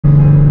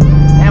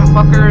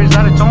motherfucker. Is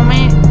that a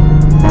TOMEI?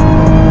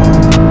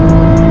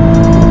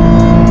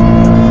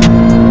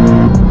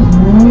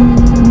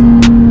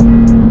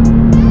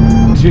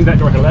 Choose that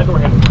door handle. That door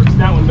handle works.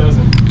 That one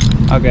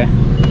doesn't. Okay.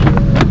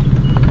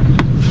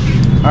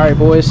 Alright,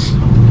 boys.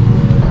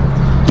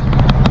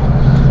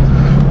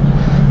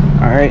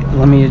 Alright,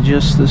 let me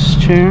adjust this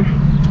chair.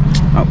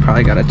 Oh,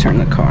 probably gotta turn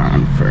the car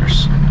on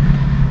first.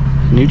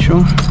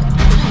 Neutral.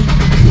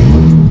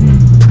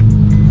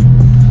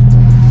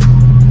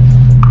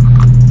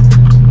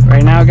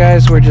 Right now,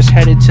 guys, we're just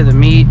headed to the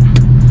meet.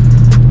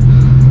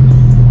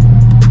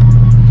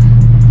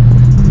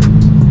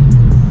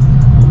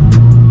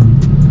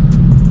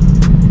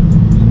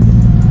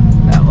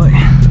 That way.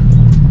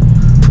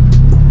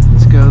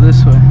 Let's go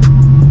this way.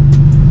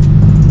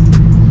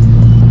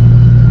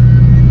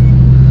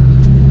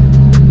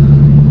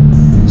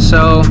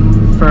 So,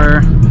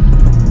 for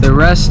the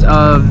rest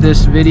of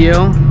this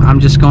video, I'm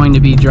just going to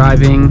be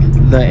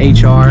driving the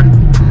HR.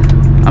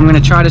 I'm going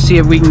to try to see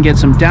if we can get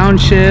some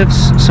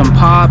downshifts, some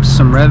pops,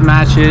 some rev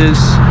matches,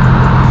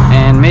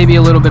 and maybe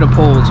a little bit of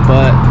pulls,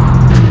 but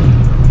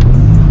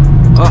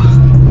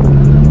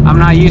I'm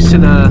not used to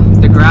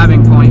the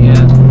grabbing point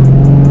yet.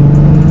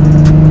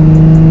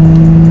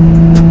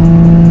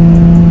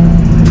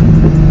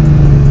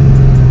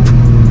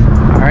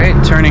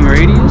 Alright, turning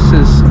radius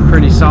is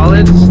pretty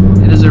solid.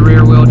 It is a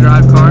rear wheel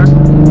drive car.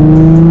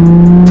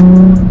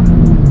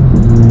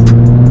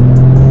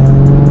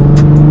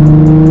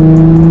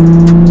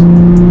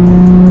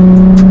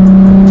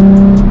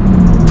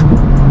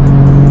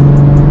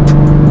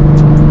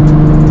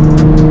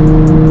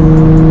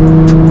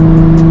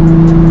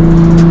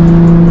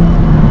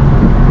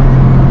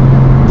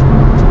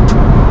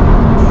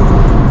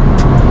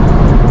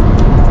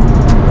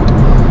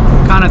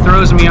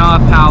 Throws me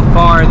off how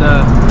far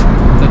the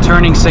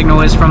turning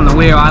signal is from the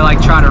wheel. I like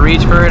try to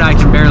reach for it. I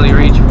can barely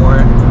reach for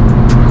it.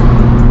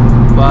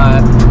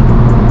 But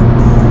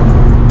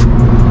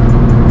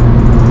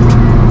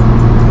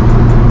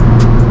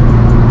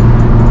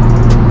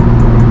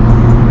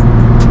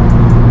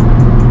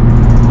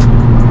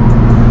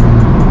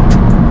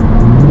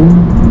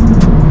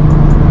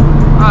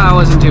that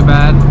wasn't too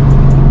bad.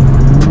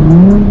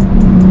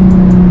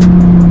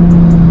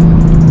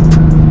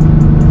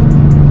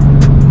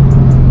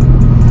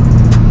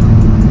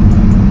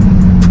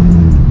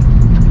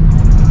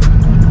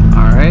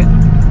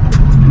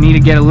 Need to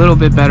get a little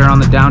bit better on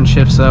the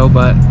downshifts though,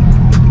 but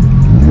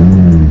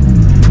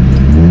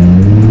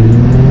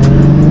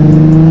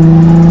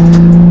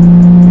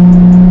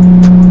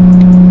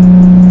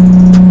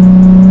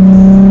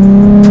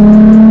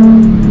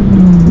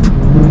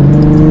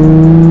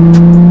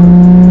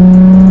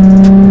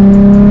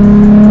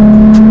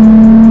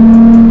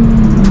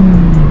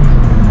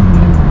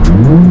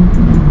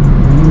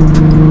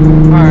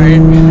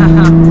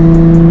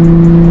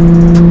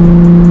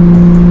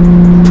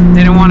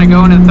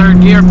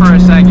for a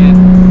second.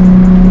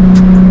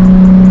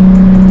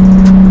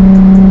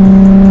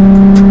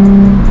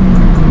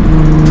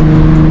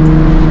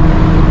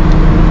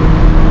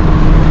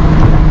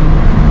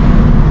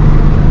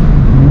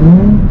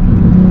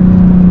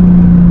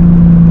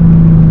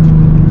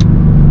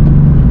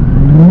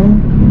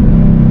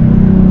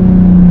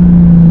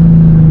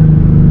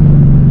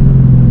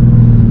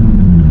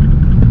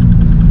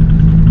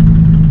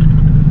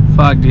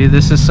 Fuck, dude,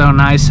 this is so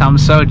nice. I'm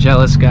so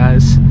jealous,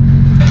 guys.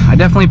 I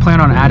definitely plan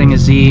on adding a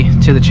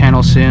Z to the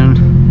channel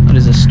soon. What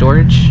is this,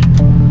 storage?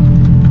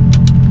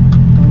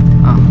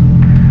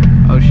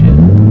 Oh shit.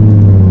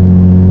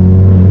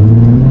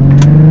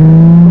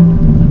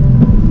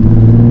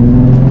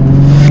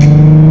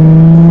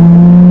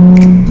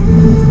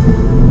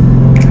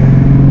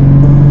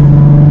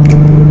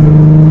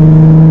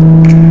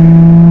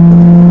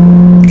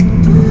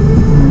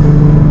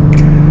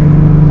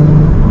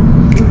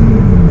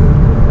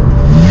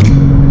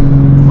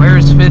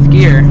 Where's fifth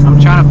gear? I'm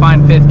trying to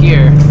find fifth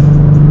gear.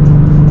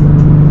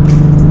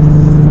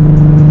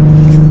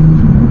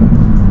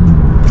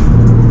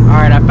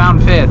 Alright, I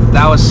found fifth.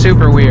 That was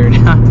super weird.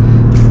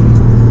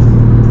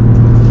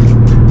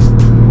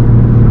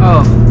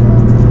 Oh,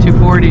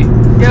 240.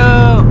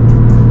 Go!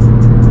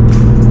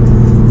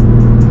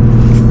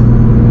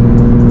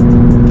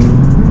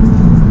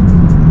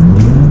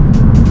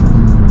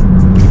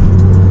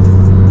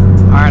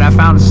 Alright, I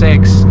found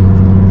six.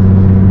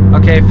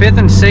 Okay, fifth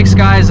and sixth,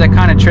 guys, that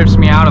kind of trips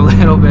me out a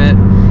little bit.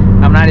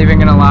 I'm not even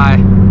gonna lie.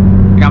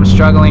 Like, I'm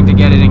struggling to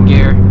get it in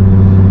gear.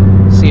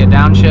 See a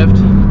downshift.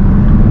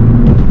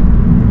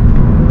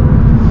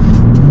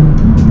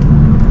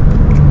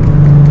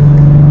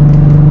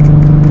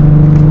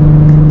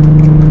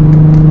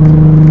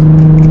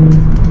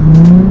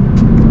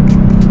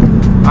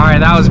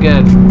 Alright, that was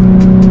good.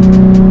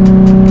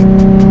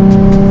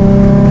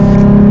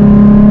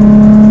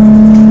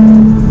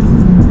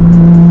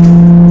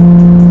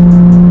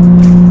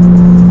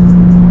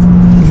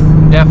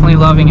 Definitely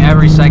loving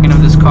every second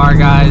of this car,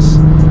 guys.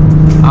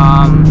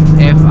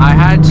 If I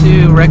had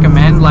to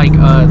recommend like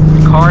a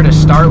car to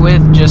start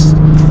with just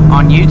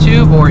on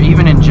YouTube or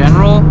even in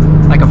general,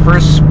 like a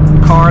first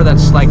car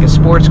that's like a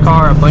sports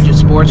car, a budget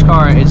sports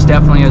car, it's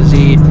definitely a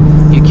Z.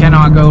 You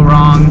cannot go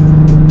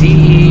wrong.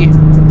 DE,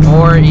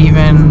 or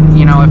even,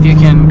 you know, if you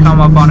can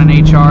come up on an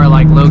HR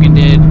like Logan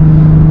did,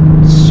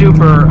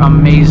 super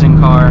amazing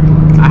car.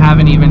 I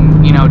haven't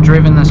even, you know,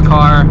 driven this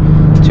car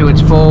to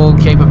its full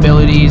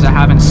capabilities. I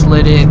haven't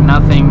slid it,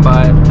 nothing,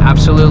 but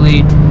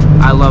absolutely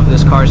I love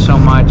this car so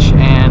much,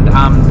 and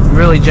I'm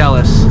really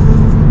jealous.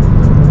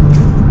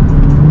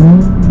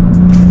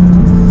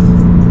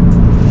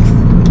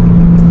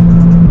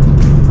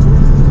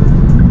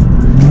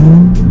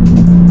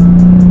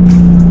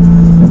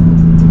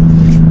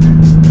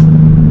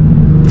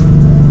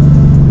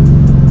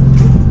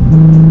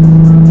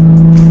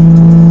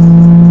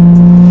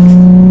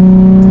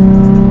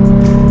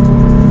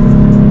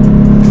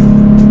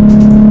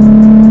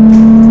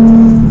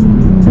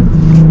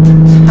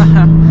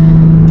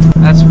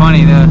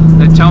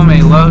 The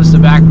TOMEI loves to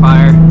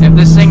backfire. If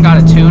this thing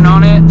got a tune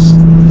on it,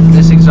 the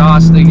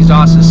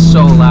exhaust is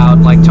so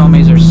loud. Like,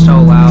 TOMEIs are so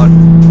loud,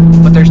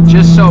 but they're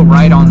just so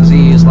right on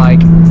Z's.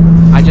 Like,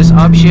 I just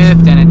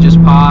upshift and it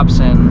just pops,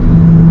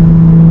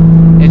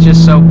 and it's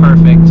just so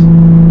perfect.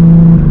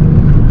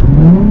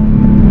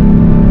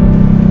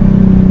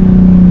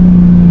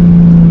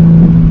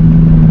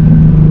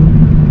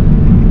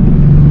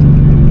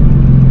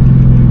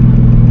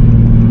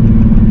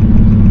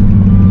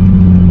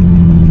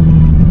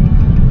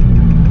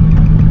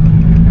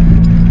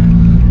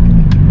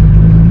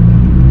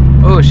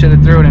 Should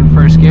have threw it in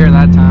first gear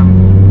that time.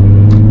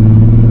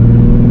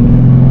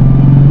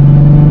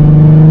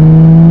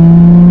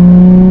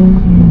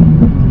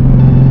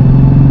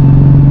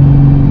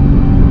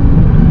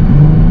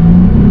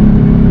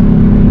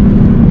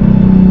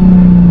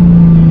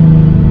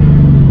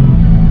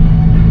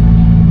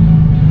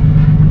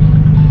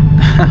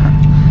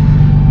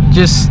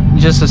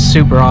 Just a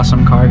super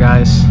awesome car,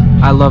 guys.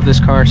 I love this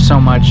car so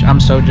much.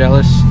 I'm so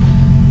jealous.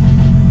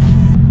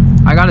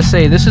 I gotta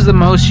say, this is the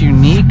most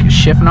unique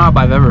shift knob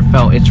I've ever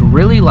felt. It's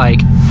really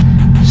like,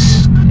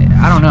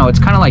 I don't know, it's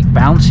kind of like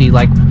bouncy.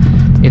 Like,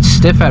 it's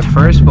stiff at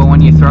first, but when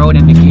you throw it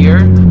into gear,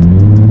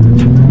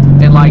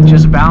 it like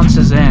just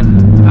bounces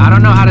in. I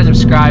don't know how to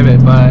describe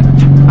it, but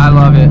I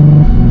love it.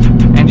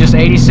 And just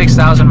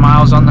 86,000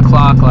 miles on the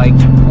clock. Like,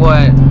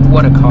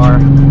 what a car.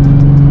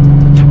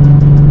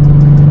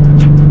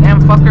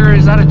 Damn fucker,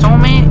 is that a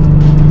TOMEI?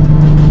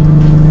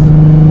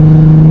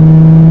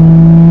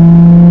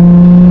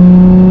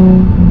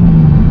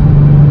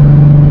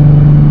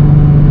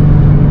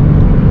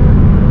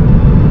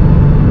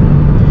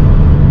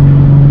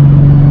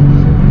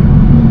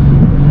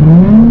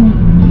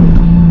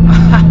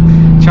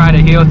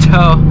 Heel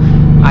toe.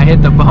 I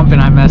hit the bump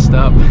and I messed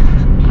up.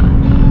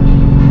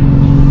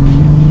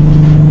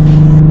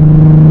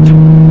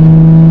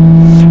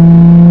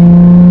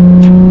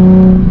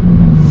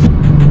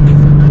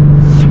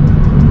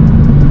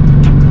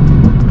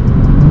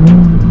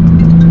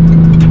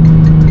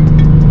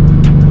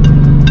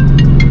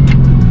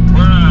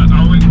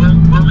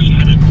 Where were you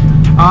headed?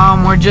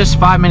 We're just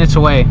 5 minutes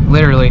away,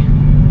 literally.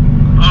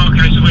 Oh,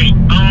 okay, so wait.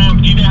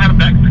 You didn't have a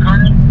back to the car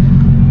yet?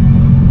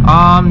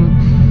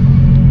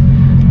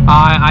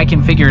 I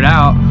can figure it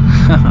out. No,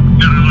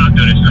 I'm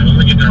doing it. So when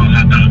we get there, I'll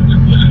hop out.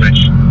 We'll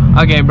switch.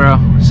 Okay, bro.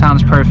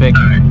 Sounds perfect.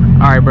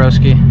 Alright,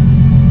 broski.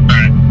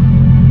 Alright.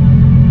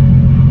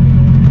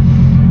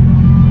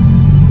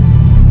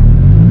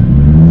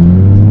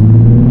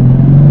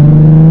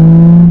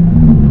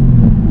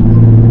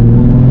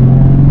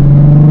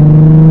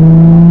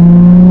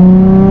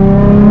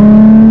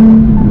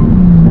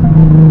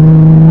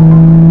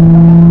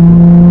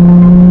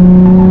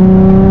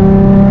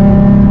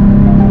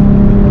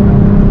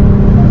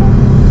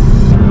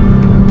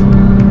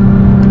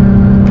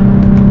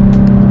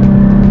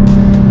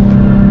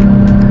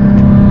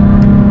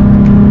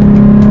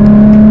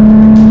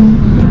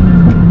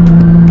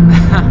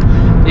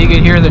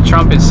 The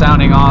trumpet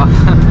sounding off.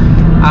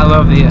 I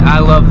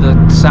love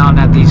the sound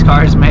that these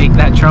cars make,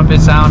 that trumpet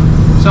sound.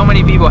 So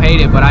many people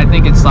hate it, but I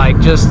think it's like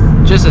just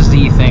a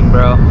Z thing,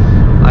 bro.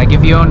 Like,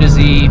 if you owned a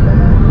Z,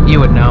 you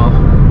would know.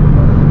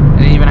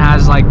 It even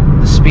has like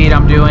the speed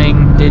I'm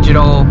doing,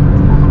 digital,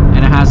 and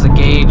it has the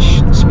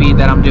gauge speed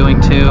that I'm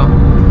doing too.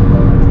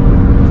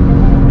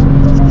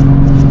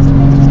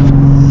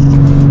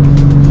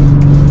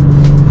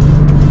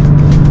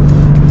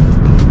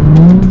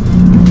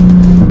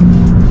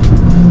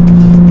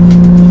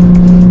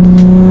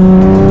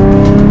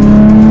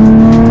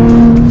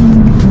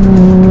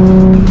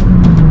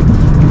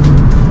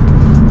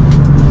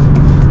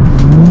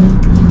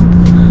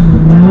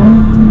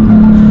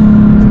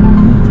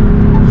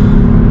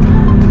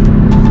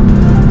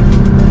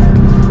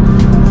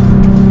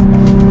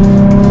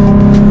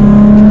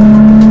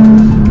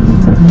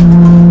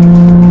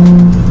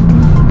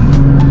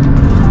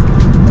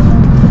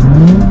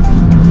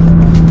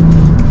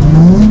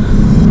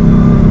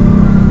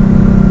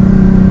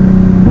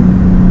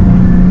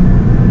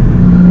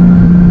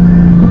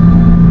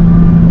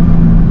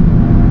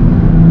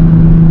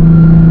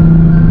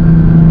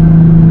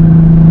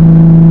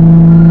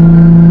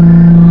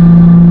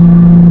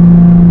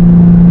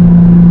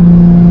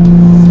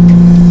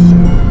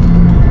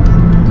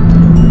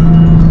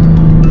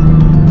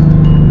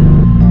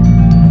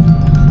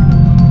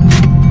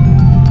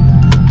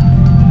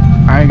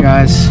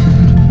 it's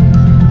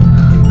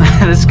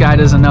this guy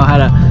doesn't know how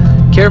to,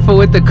 careful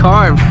with the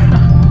car.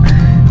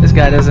 This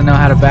guy doesn't know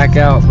how to back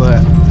out,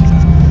 but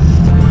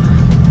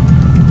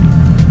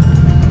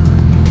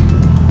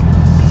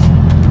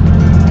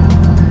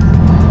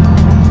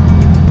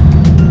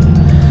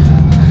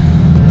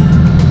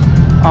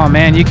oh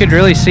man, you could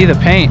really see the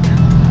paint.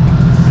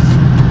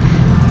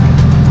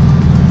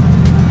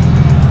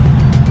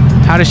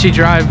 How does she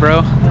drive,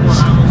 bro?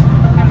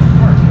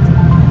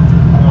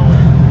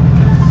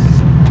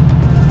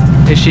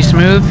 Is she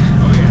smooth?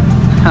 Oh yeah.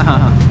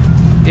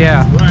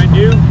 Yeah. What I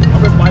do,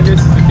 I'm gonna buy this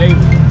as a daily.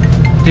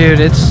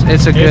 Dude, it's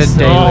a good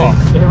daily.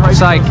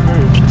 It's like,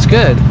 it's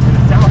good.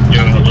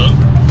 Yo, hello?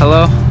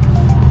 Hello?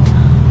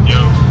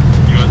 Yo,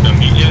 you got done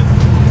meet yet?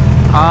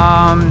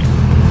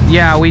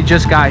 Yeah, we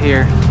just got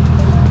here.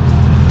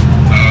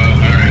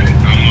 Alright.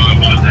 I'm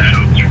about to head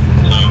over there.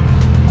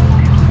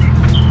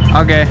 So.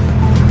 Okay.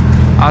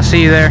 I'll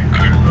see you there.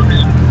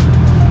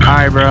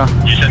 Alright, bro.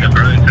 You said the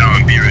brother's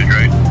down on B-Ridge,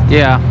 right?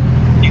 Yeah.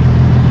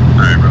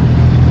 Alright, bro.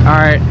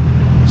 Alright.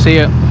 See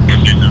you.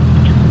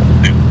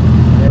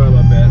 Sorry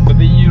about that. But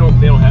they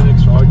don't have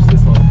extra large,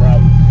 that's not a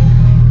problem.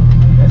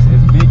 That's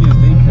as big as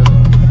they come,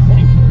 I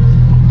think.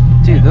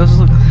 Dude, those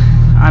look,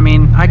 I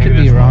mean, I could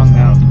be wrong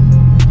now.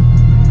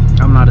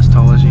 I'm not as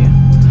tall as you.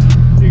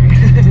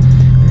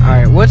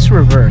 Alright, what's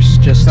reverse?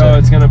 Just so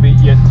it's gonna be,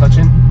 yeah,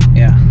 clutching?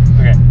 Yeah.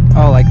 Okay.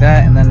 Oh, like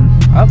that, and then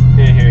up?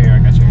 Yeah, here, I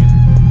got you.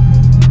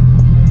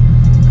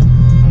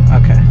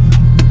 Okay.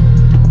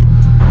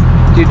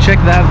 Dude, check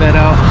that vet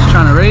out. He's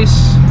trying to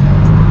race.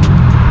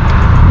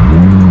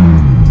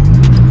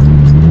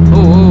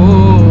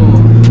 Oh.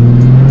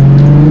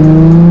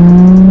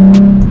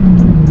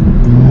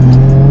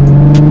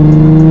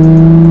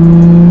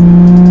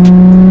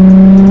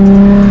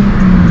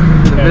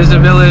 The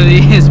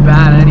visibility is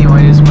bad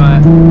anyways,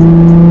 but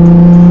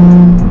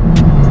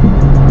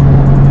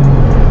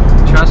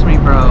trust me,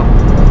 bro.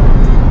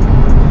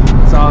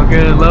 It's all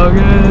good,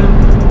 Logan.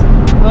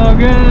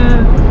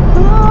 Logan.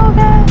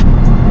 Logan.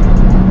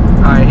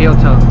 Alright, heel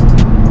toe.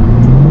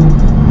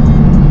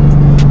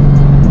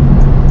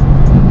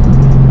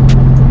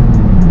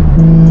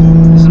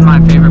 This is my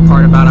favorite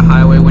part about a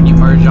highway when you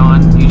merge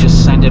on. You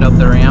just send it up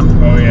the ramp.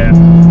 Oh yeah.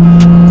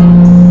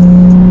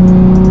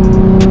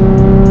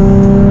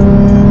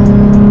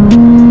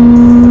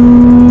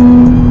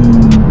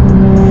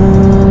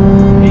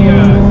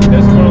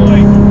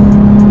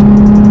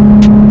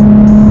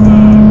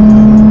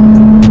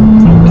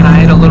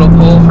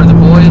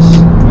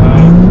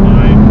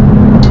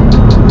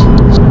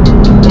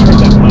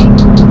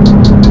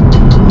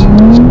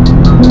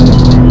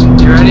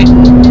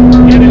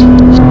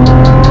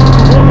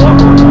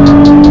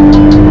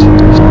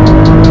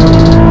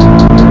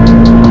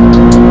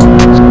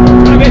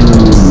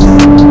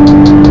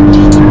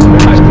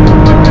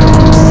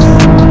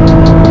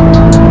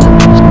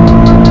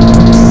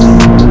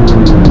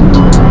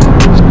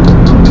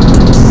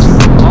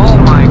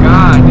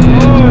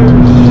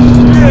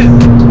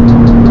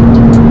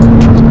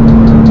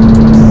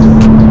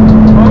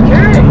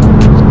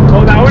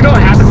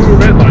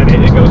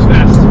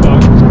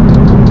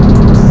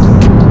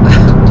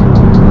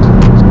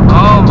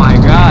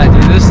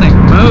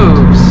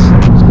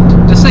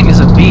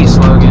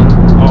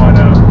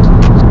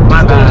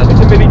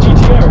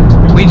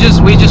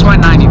 We just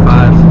went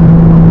 95.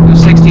 It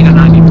was 60 to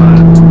 95.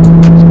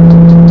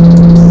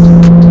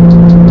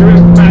 You're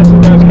faster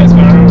than that, but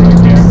I don't really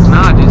care.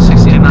 Nah, dude,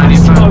 60 to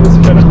 95.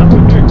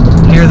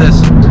 Hear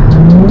this.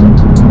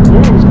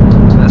 Ooh.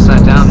 That's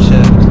that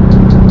downshift.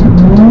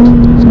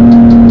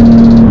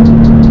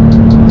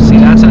 See,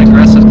 that's an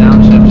aggressive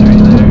downshift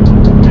right there.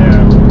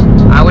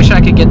 Yeah. I wish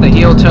I could get the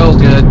heel toe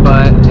good,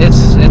 but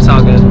it's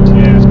all good.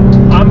 Yeah.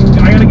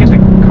 I gotta get the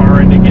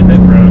car in to get that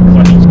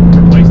clutch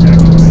replaced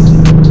actually.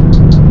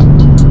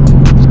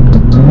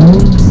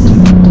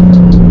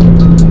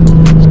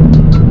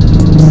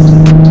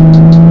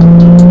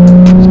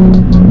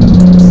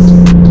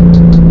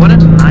 What a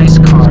nice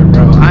car,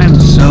 bro. I am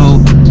so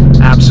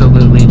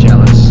absolutely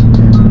jealous.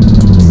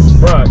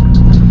 Bruh.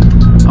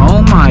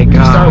 Oh my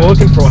god. Start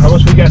looking for one. How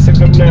much we got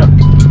saved up now?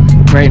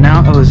 Right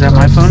now? Oh, is that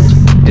my phone?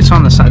 It's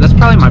on the side. That's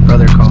probably my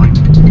brother calling.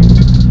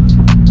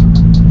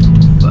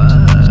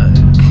 Fuck.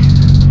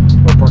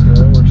 We're parking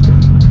that works too.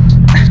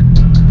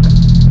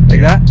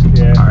 Like that?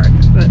 Yeah. Alright.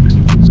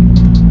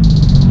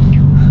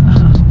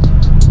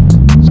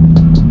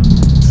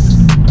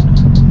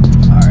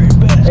 Alright,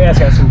 bet. Hey, that's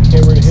got some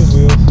camera to his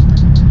wheels.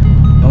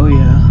 Oh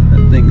yeah,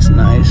 that thing's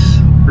nice.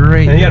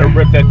 Right. And you gotta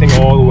rip that thing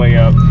all the way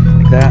up.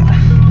 Like that.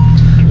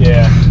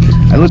 Yeah.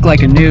 I look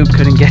like a noob,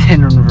 couldn't get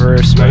in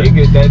reverse. No, you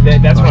good.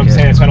 That's what I'm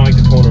saying. That's why I don't like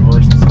the total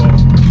reverse and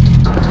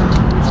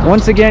stuff.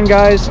 Once again,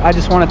 guys, I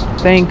just want to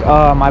thank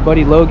my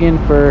buddy Logan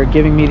for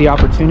giving me the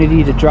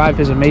opportunity to drive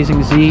his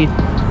amazing Z.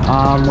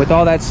 With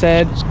all that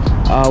said,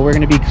 We're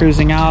going to be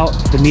cruising out.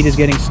 The meet is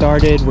getting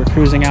started. We're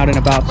cruising out in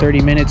about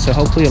 30 minutes, so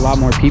hopefully a lot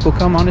more people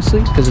come,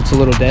 honestly, because it's a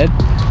little dead.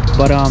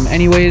 But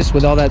anyways,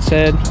 with all that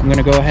said, I'm going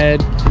to go ahead,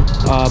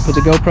 put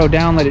the GoPro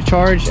down, let it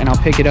charge, and I'll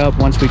pick it up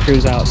once we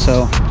cruise out.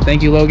 So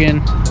thank you,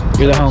 Logan.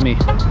 You're the homie.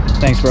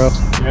 Thanks, bro.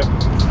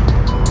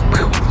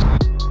 Yep.